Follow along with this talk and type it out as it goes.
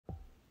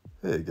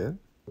Hey again.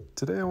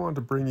 Today I wanted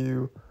to bring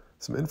you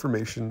some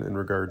information in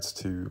regards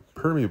to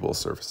permeable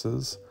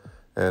surfaces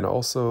and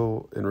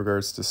also in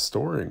regards to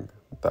storing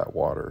that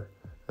water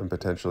and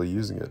potentially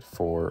using it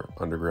for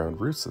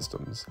underground root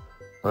systems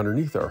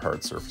underneath our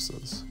hard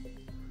surfaces.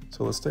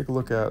 So let's take a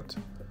look at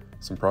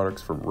some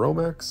products from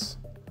Romex.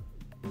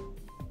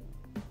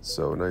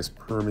 So nice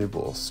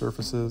permeable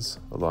surfaces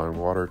allowing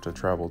water to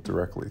travel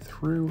directly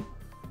through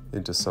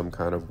into some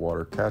kind of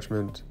water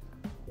catchment.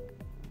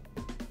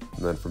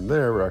 And then from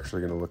there, we're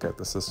actually going to look at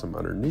the system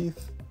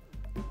underneath,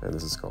 and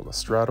this is called a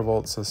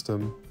stratovault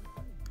system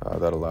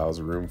that allows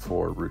room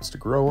for roots to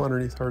grow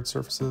underneath hard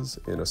surfaces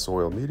in a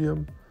soil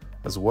medium,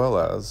 as well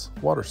as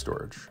water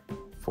storage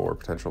for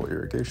potential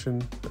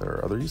irrigation or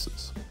other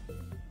uses.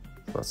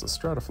 So that's the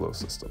Stratoflow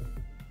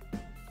system.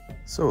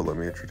 So let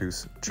me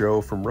introduce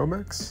Joe from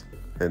Romex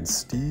and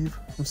Steve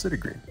from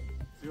Citygreen.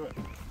 Do it.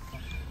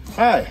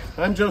 Hi,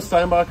 I'm Joe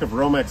Steinbach of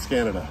Romex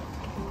Canada.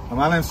 And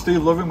my name's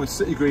Steve Loving with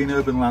Citygreen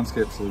Urban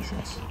Landscape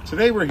Solutions.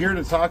 Today we're here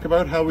to talk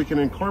about how we can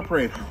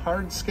incorporate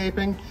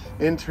hardscaping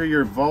into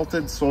your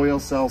vaulted soil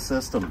cell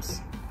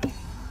systems.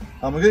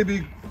 And we're going to be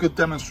a good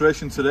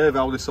demonstration today of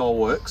how this all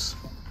works.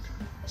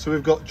 So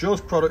we've got Joe's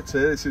product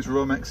here. This is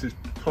Romex's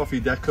Coffee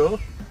Deco.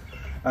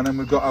 And then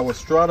we've got our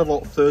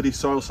Stratovault 30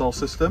 soil cell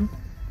system.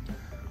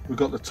 We've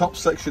got the top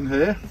section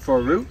here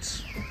for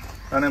roots.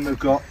 And then we've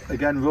got,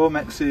 again,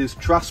 Romex's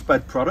Trash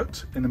Bed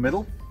product in the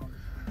middle.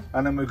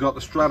 And then we've got the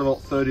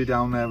Stratovault 30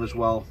 down there as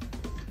well.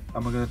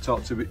 And we're going to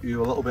talk to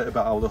you a little bit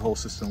about how the whole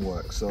system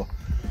works. So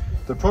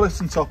the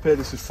product on top here,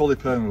 this is fully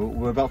permeable.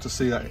 We're about to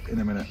see that in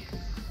a minute.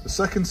 The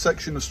second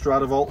section of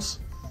Stratovaults,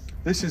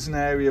 this is an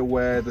area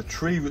where the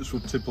tree roots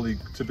would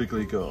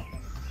typically go.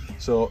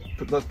 So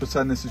let's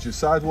pretend this is your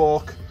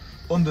sidewalk.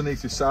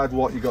 Underneath your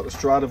sidewalk, you've got the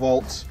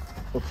Stratovaults.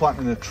 We're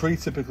planting a tree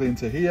typically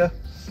into here.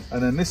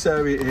 And then this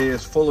area here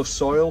is full of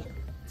soil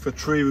for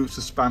tree roots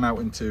to span out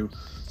into,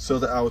 so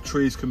that our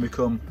trees can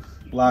become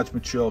large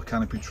mature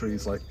canopy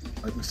trees like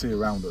we see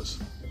around us.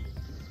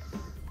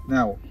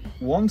 Now,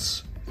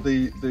 once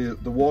the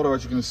water,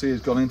 as you can see,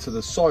 has gone into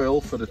the soil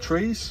for the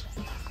trees,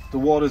 the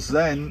water's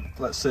then,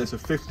 let's say it's a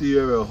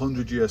 50-year or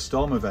 100-year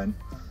storm event,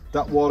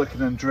 that water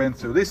can then drain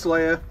through this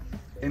layer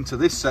into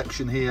this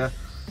section here,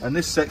 and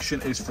this section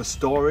is for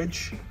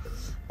storage,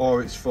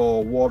 or it's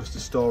for water to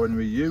store and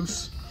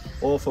reuse,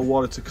 or for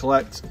water to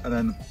collect and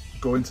then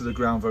go into the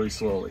ground very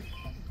slowly.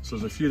 So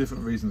there's a few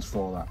different reasons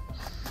for that.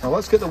 Now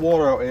let's get the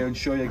water out here and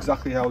show you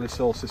exactly how this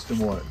whole system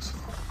works.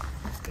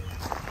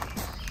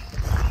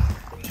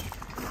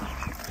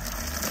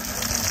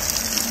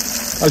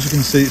 As you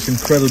can see, it's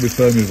incredibly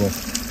permeable.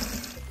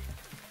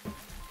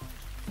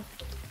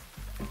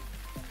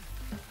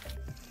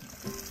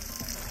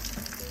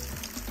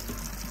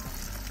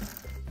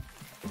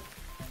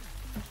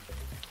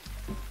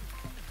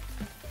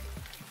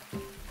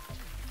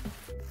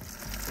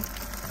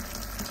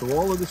 So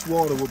all of this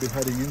water will be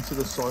heading into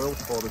the soil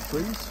for the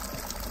trees.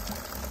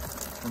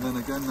 And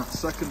then again, that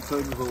second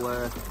permeable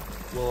layer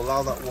will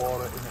allow that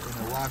water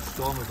in a large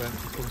storm event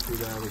to come through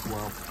there as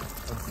well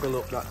and fill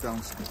up that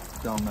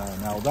down there.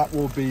 Now that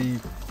will be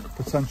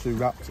potentially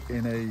wrapped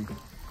in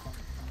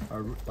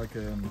like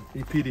an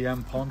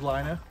EPDM pond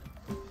liner,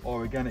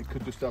 or again, it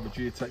could just have a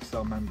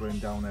geotextile membrane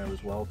down there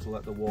as well to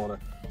let the water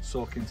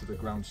soak into the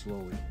ground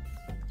slowly.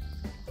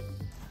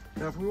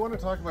 Now, if we want to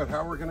talk about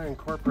how we're going to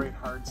incorporate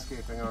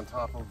hardscaping on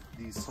top of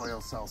these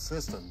soil cell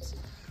systems,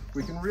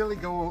 we can really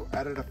go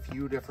at it a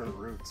few different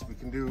routes. We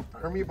can do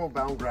permeable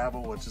bound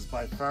gravel, which is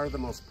by far the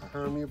most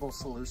permeable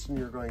solution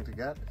you're going to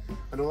get,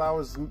 and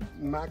allows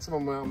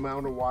maximum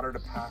amount of water to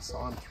pass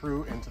on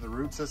through into the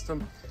root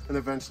system and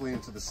eventually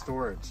into the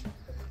storage.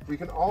 We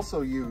can also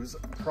use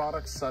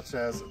products such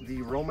as the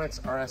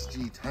Romex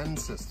RSG10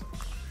 system.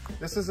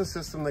 This is a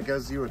system that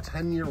gives you a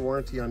 10-year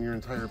warranty on your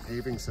entire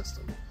paving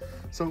system.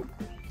 So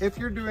if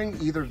you're doing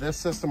either this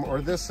system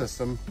or this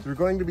system, you're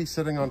going to be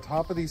sitting on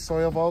top of these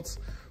soil vaults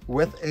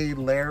with a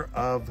layer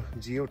of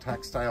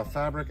geotextile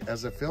fabric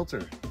as a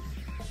filter.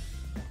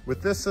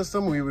 With this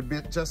system, we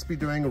would just be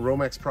doing a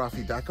Romex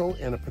Coffee Deco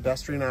and a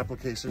pedestrian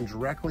application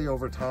directly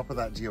over top of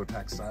that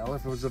geotextile.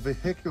 If it was a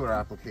vehicular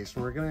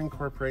application, we're going to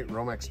incorporate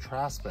Romex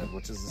Trash Bed,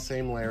 which is the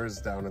same layer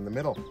as down in the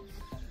middle.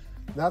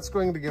 That's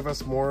going to give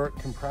us more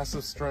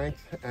compressive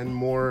strength and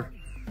more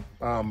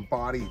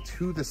body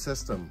to the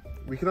system.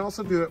 We can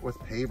also do it with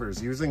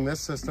pavers. Using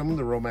this system,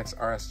 the Romex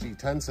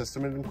RSG10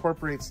 system, it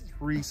incorporates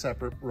 3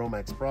 separate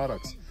Romex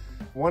products.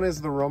 One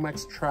is the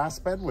Romex Trash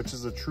Bed, which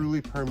is a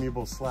truly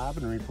permeable slab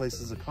and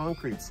replaces a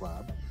concrete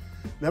slab.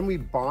 Then we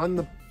bond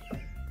the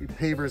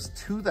pavers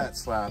to that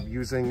slab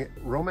using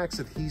Romex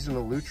Adhesion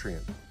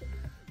Elutriant.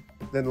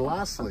 Then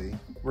lastly,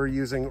 we're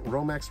using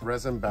Romex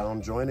resin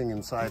bound joining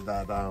inside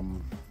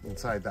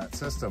that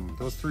system.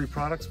 Those 3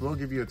 products will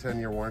give you a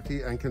 10-year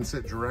warranty and can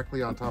sit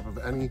directly on top of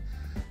any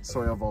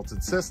soil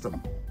vaulted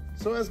system.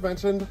 So as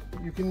mentioned,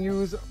 you can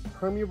use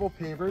permeable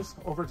pavers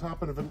over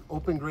top of an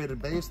open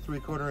graded base,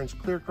 3/4 inch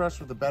clear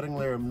crush with a bedding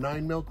layer of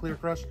 9mm clear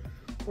crush,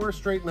 or a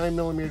straight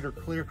 9mm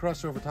clear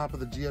crush over top of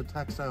the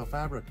geotextile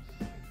fabric.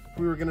 If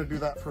we were going to do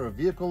that for a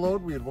vehicle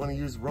load, we would want to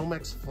use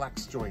Romex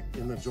flex joint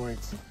in the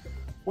joints.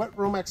 What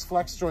Romex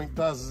flex joint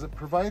does is it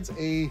provides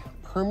a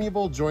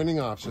permeable joining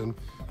option,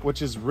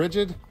 which is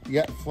rigid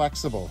yet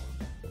flexible.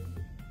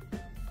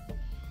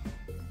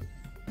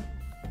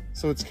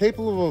 So it's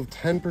capable of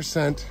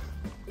 10%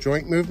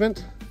 joint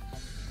movement.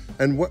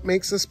 And what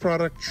makes this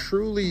product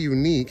truly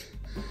unique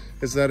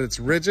is that it's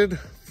rigid,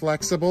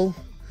 flexible,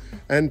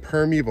 and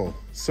permeable.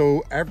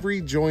 So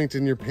every joint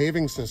in your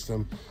paving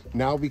system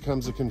now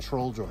becomes a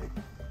control joint.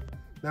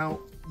 Now,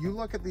 you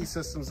look at these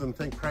systems and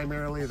think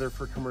primarily they're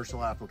for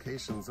commercial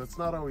applications. That's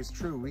not always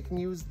true. We can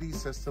use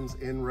these systems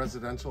in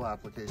residential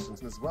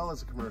applications as well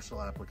as a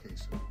commercial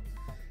application.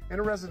 In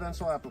a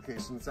residential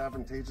application, it's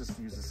advantageous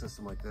to use a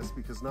system like this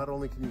because not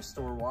only can you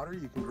store water,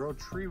 you can grow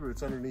tree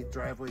roots underneath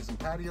driveways and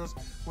patios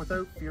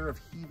without fear of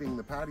heaving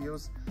the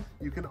patios.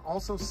 You can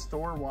also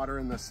store water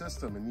in the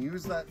system and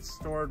use that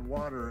stored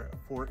water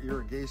for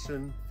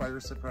irrigation,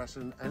 fire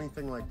suppression,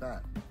 anything like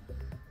that.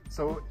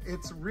 So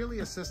it's really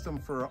a system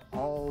for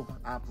all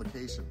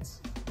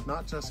applications,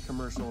 not just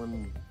commercial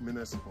and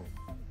municipal.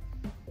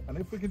 And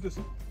if we can just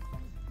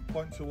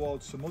point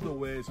towards some other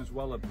ways as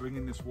well of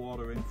bringing this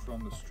water in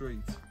from the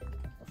street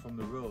or from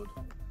the road,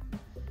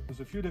 there's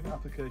a few different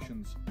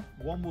applications.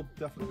 One would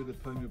definitely be the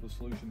permeable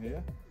solution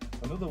here.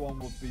 Another one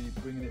would be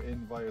bringing it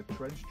in via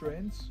trench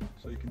drains.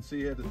 So you can see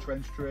here the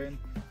trench drain,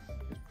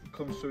 it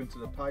comes through into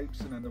the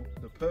pipes, and then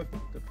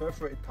the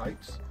perforated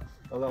pipes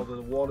allow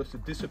the water to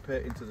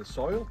dissipate into the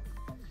soil.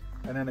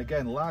 And then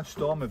again, large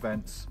storm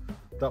events,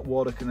 that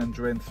water can then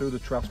drain through the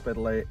traps bed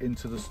layer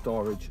into the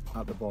storage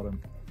at the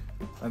bottom,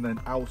 and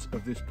then out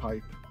of this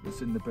pipe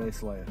that's in the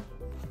base layer.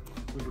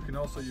 We can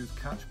also use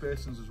catch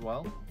basins as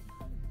well,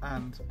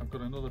 and I've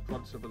got another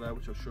product over there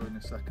which I'll show you in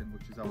a second,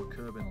 which is our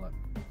curb inlet.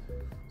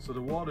 So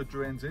the water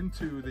drains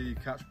into the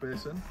catch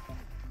basin,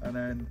 and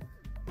then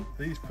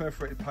these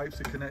perforated pipes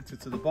are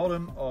connected to the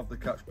bottom of the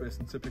catch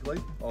basin typically,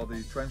 or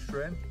the trench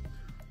drain.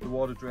 The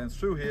water drains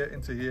through here,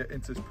 into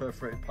this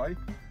perforated pipe,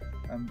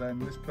 and then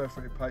this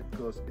perforated pipe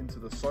goes into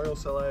the soil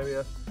cell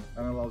area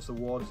and allows the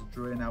water to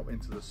drain out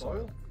into the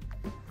soil.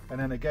 And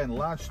then again,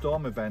 large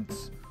storm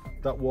events,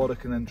 that water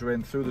can then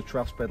drain through the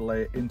traps bed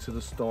layer into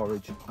the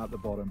storage at the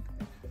bottom,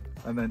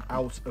 and then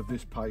out of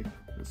this pipe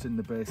that's in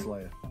the base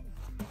layer.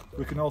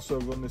 We can also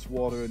run this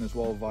water in as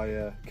well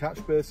via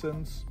catch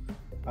basins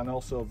and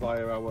also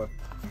via our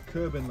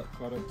curb inlet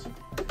product.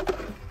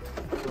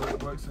 So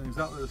it works in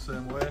exactly the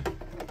same way.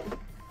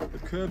 The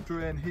curb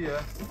drain here,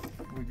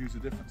 we've used a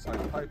different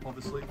size pipe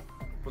obviously,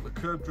 but the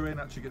curb drain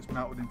actually gets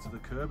mounted into the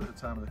curb at the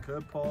time of the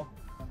curb pour.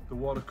 The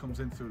water comes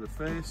in through the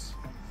face,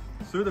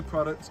 through the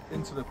product,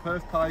 into the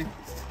perf pipe,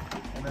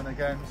 and then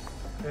again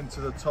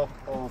into the top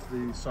of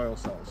the soil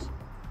cells.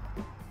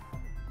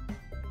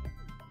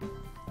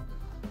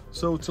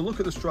 So to look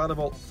at the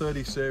Stratovolt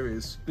 30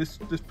 series, this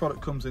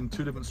product comes in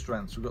two different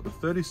strengths. We've got the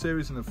 30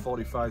 series and the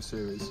 45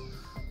 series.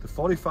 The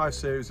 45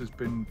 series has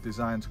been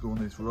designed to go on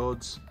these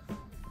roads,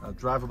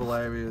 drivable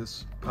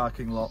areas,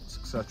 parking lots,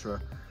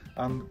 etc.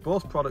 And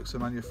both products are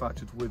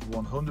manufactured with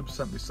 100%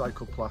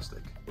 recycled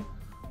plastic,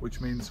 which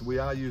means we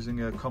are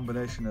using a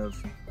combination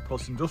of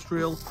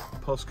post-industrial,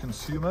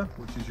 post-consumer,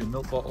 which is your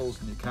milk bottles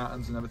and your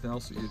cartons and everything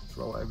else that you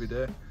throw out every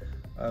day,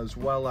 as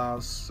well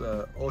as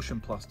ocean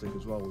plastic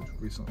as well, which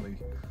recently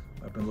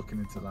I've been looking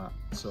into that.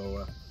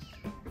 So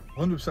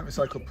 100%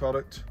 recycled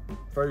product,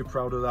 very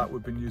proud of that.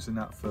 We've been using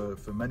that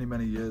for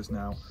many years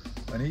now,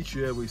 and each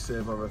year we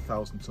save over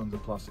 1,000 tons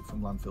of plastic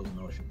from landfills and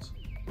oceans.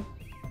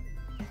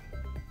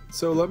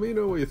 So let me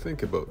know what you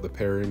think about the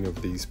pairing of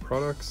these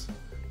products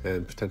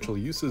and potential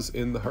uses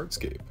in the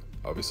hardscape.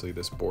 Obviously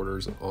this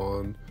borders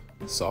on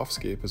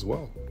softscape as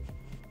well.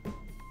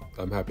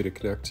 I'm happy to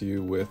connect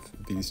you with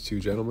these two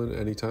gentlemen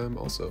anytime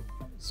also.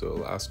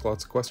 So ask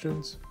lots of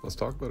questions, let's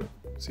talk about it.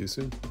 See you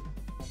soon.